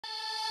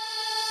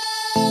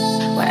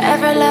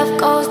Wherever love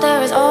goes,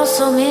 there is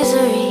also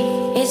misery.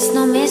 It's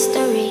no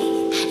mystery.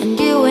 And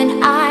you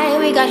and I,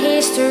 we got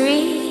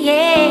history,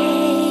 yeah.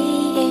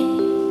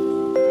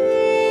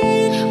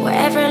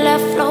 Wherever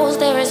love flows,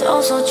 there is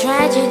also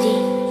tragedy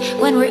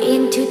when we're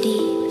in too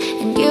deep.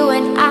 And you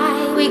and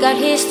I, we got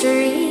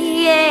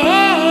history,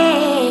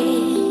 yeah.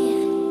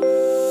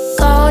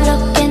 Go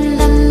look in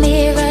the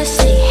mirror,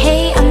 say,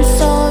 hey, I'm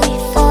sorry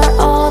for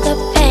all the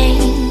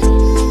pain.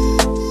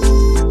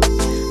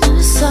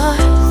 I'm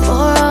sorry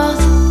for all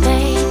the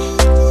pain.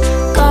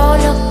 Go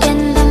look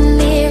in the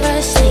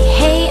mirror, say,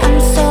 hey, I'm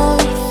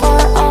sorry for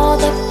all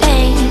the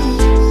pain.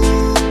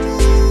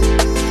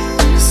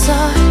 I'm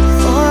sorry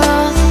for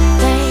all the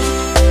pain.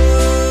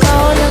 Go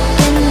look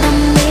in the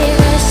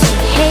mirror, say,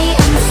 hey,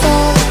 I'm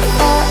sorry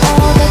for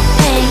all the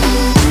pain.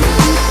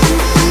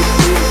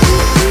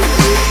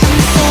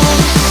 I'm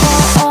sorry for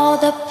all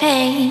the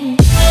pain.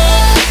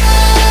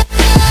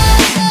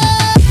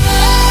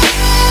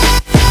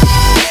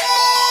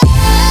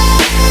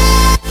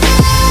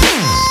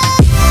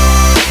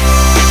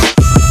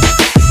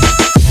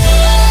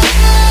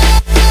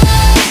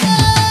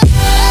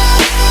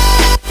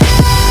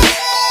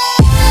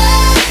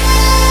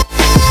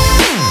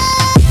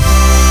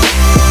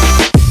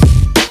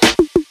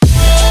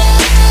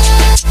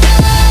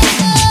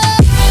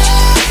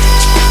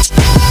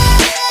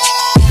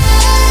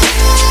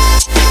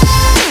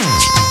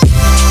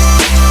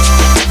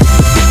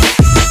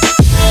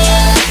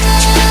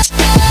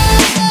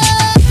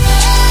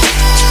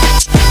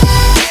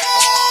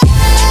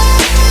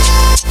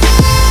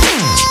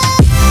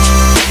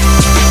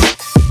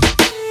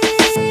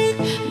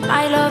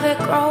 My love, it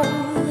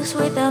grows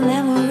with the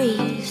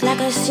memories like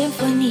a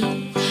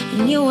symphony.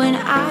 And you and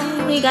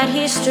I, we got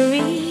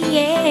history,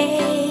 yeah.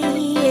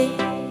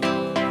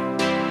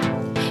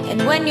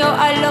 And when you're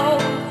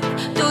alone,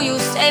 do you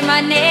say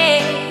my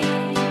name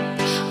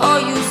or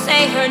you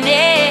say her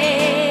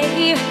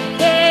name?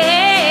 Yeah.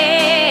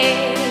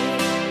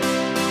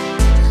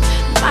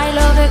 My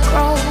love, it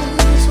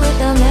grows with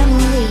the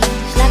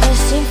memories like a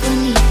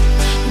symphony.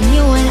 And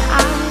you and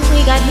I,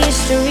 we got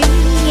history,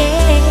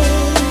 yeah.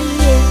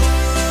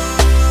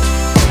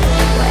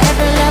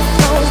 Wherever love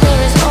flows,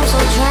 there is also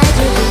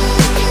tragedy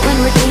when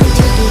we're in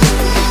too deep.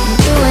 And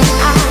you and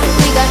I,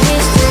 we got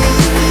history,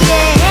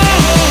 yeah.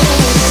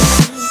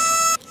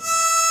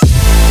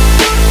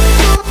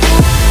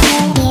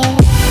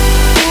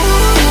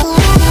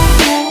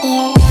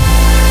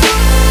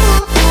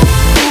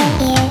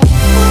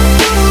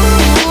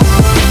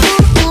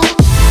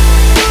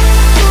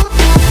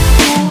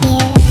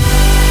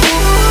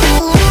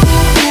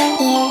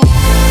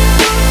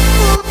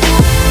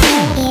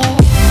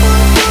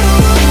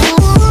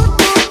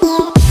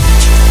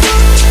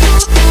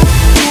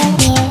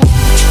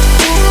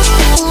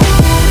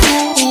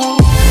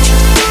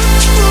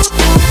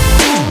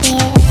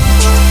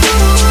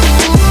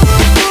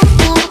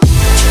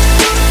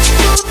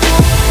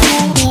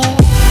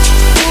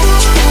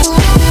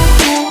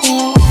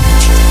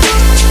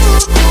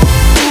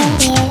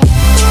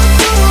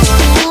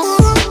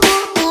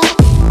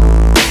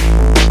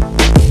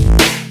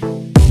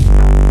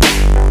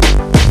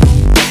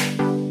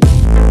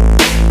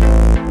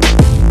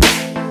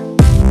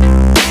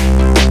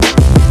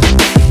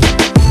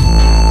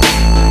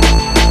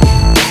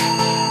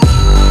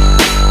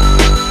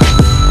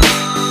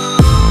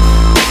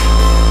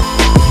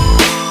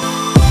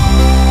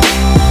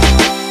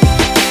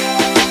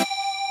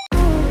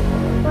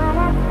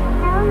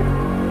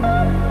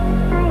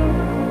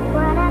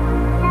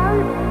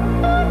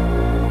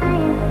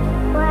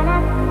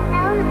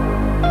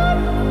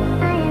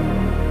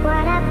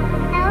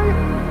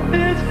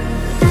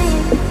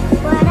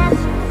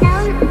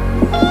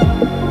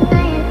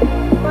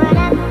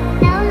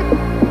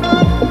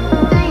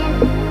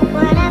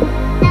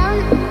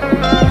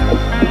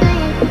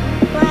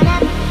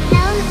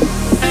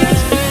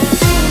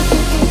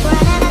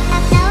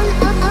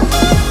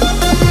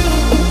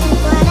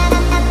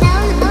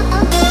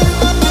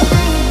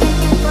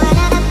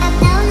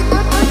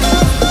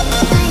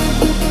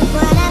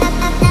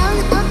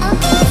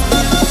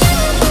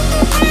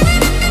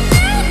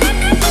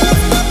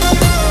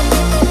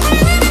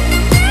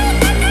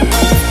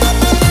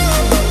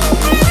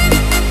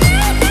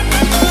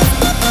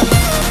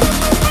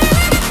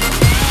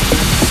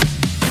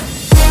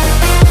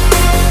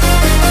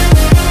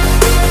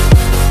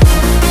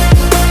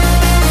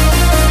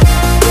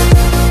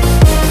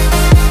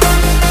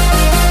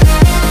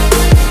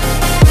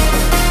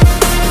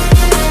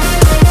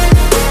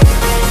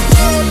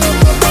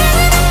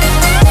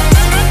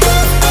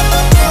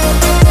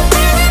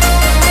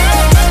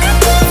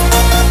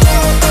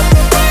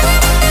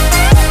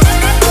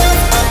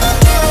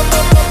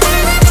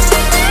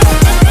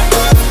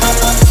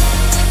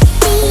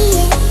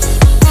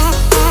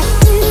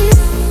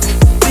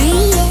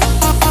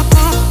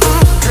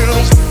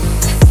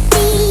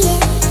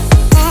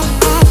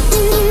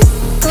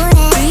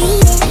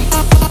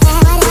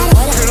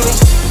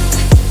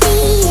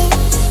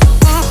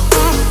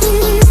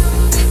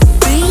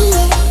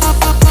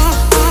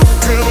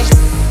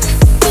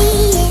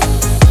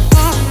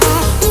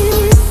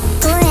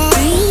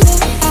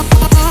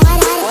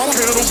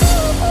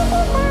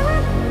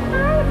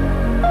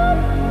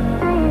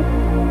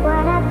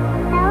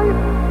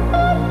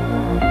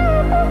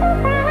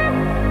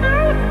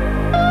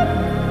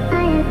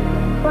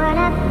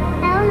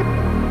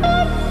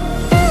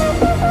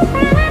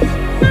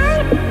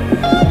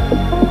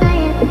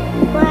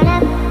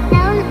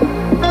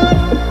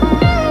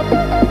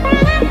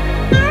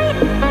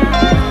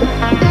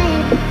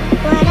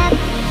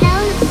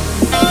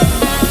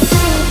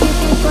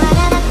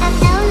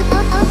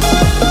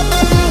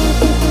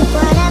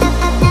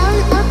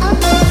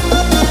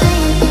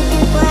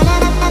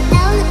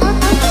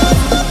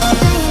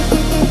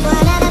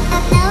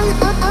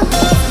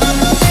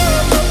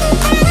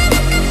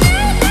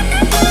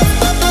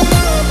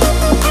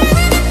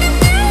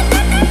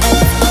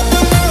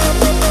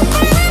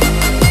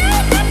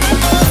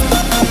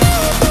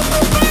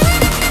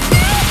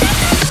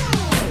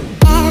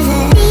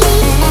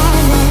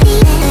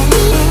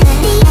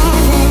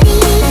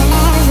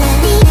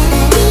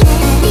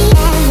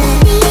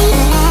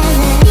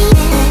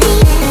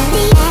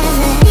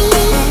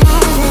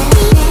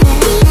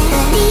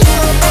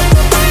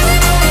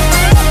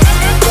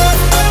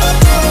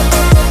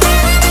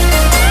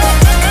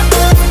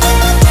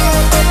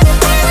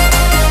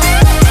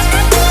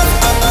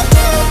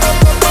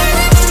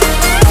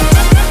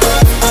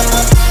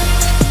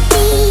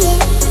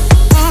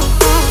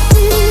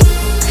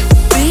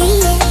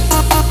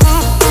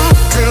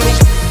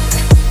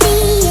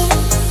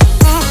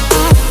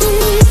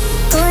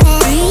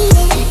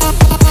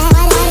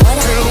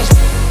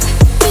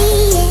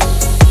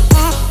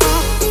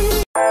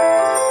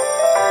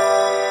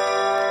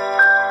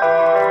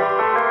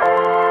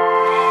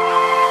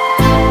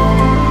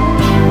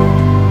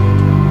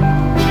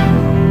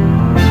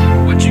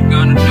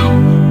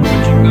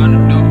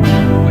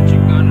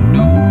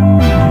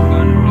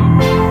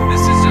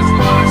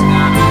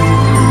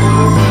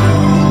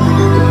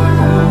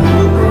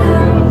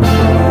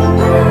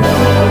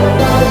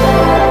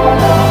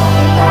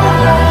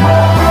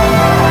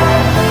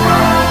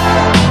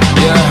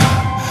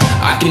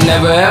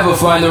 ever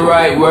find the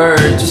right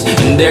words,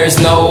 and there's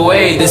no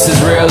way this is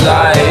real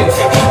life.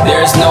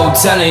 There's no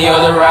telling you're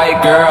the right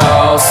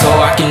girl, so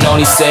I can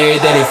only say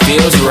that it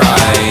feels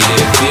right.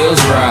 It feels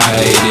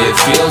right, it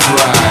feels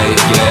right,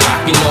 yeah.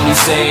 I can only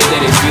say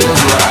that it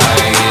feels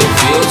right. It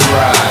feels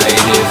right,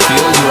 it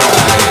feels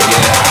right,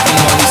 yeah. I can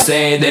only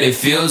say that it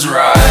feels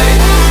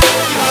right.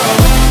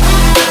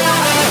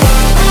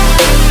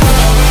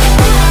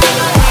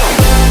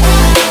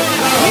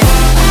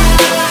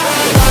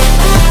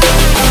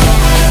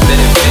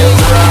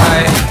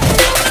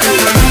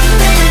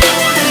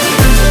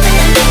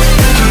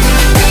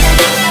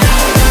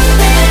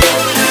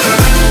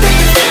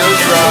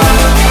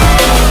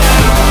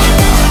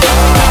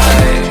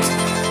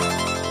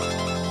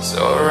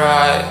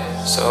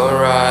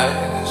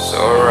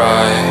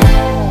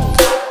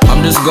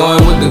 I'm just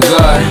going with the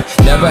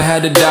gut, never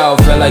had a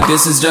doubt, felt like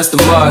this is just a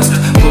must.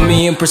 Put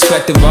me in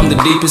perspective, I'm the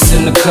deepest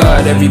in the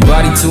cut.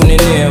 Everybody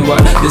tuning in,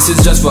 but this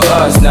is just for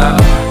us now.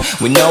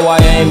 We know I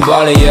ain't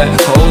ballin' yet,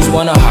 hoes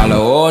wanna holler,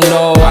 oh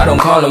no, I don't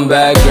call them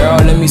back. Girl,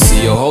 let me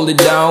see you hold it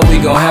down, we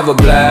gon' have a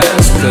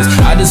blast. Cause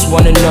I just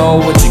wanna know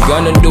what you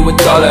gonna do with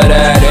all of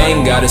that.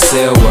 Ain't gotta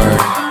say a word,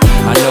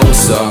 I know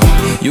what's up,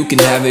 you can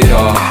have it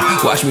all.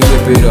 Watch me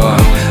rip it off,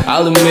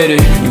 I'll admit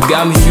it, you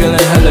got me feeling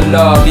hella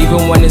loved.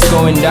 Even when it's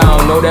going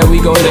down, know that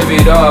we gon' live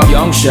it up.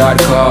 Young shot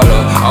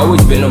caller,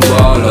 always been a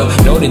baller.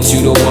 Know that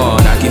you the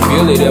one, I can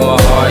feel it in my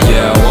heart,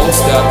 yeah. I won't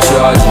stop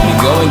charging me,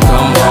 go and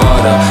come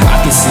harder. I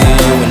can see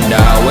you and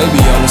I, way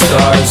beyond the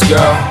stars,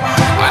 girl.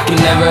 I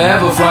can never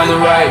ever find the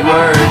right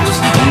words,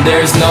 and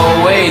there's no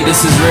way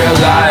this is real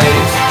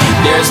life.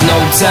 There's no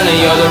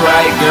telling you're the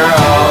right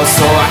girl,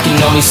 so I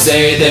can only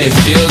say that it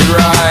feels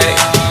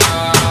right.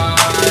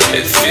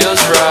 It feels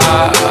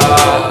right,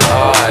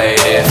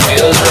 it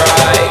feels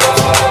right,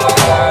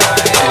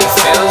 it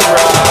feels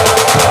right.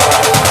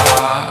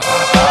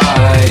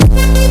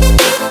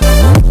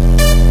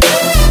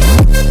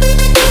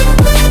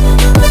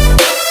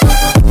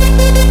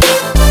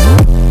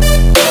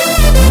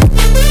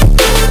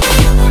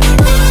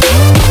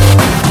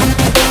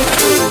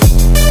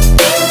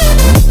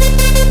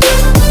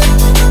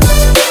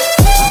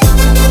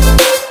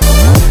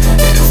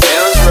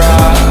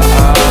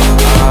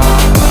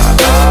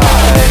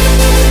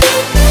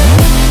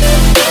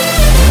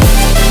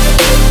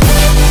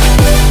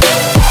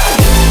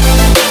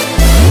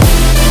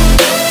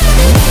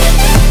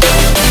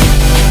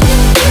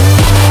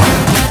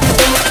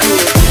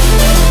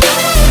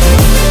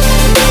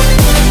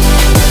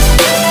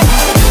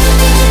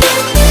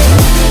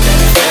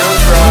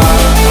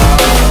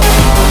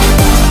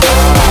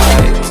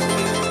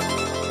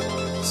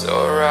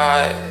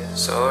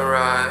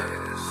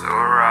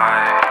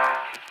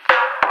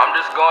 I'm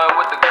just going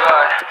with the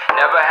gut,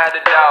 never had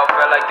a doubt,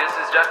 felt like this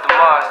is just a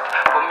must.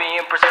 Put me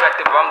in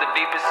perspective, I'm the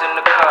deepest in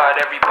the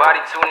cut. Everybody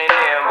tuning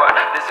in, but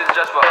this is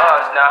just for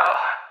us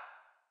now.